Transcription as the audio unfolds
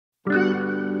All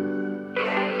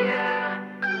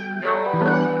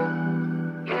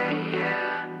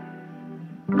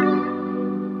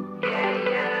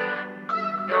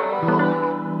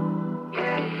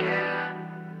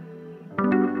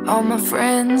my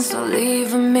friends are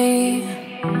leaving me.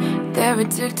 They're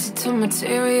addicted to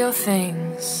material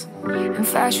things,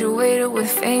 infatuated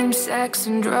with fame, sex,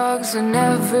 and drugs, and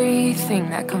everything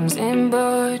that comes in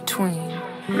between.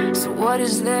 So what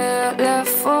is there left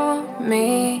for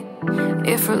me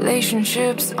if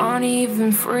relationships aren't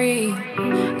even free?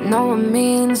 No one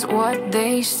means what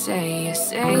they say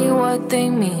what they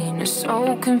mean. It's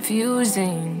so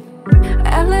confusing.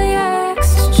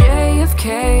 LAX,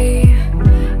 JFK,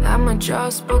 I'ma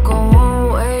just book a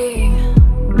one-way,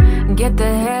 get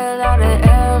the hell out of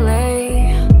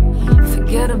LA.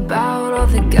 Forget about all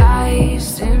the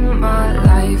guys in my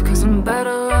life, 'cause I'm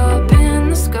better up in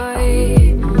the sky.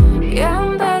 Yeah,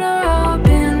 I'm better up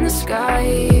in the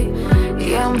sky.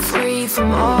 Yeah, I'm free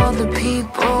from all the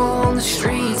people on the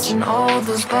streets, and all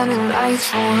those blinding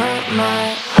lights won't hurt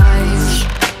my eyes.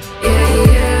 Yeah,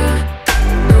 yeah.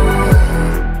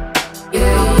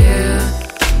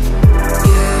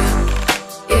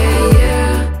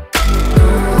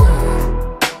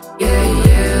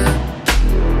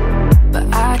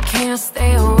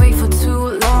 Stay away for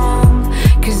too long,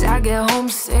 'cause I get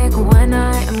homesick when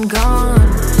I am gone.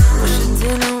 Wish I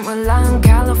didn't rely on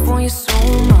California so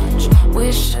much.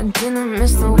 Wish I didn't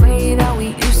miss the way that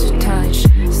we used to touch.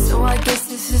 So I guess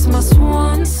this is my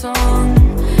swan song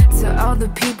to all the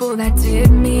people that did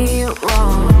me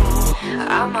wrong.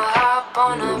 I'ma hop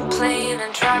on a plane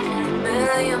and travel a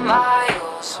million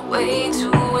miles away to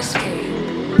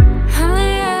escape.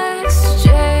 LAX,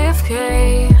 JFK,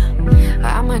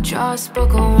 I'ma just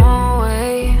book a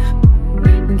one-way,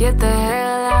 get the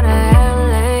hell out of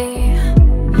LA.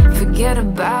 Forget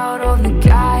about all the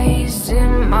guys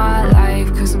in my life,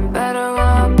 'cause I'm better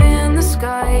up in the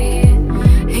sky.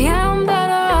 Yeah, I'm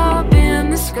better up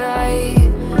in the sky.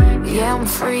 Yeah, I'm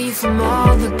free from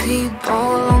all the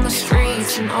people on the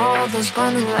streets, and all those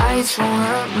blinding lights won't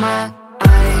hurt my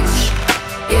eyes.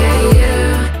 Yeah,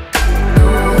 yeah.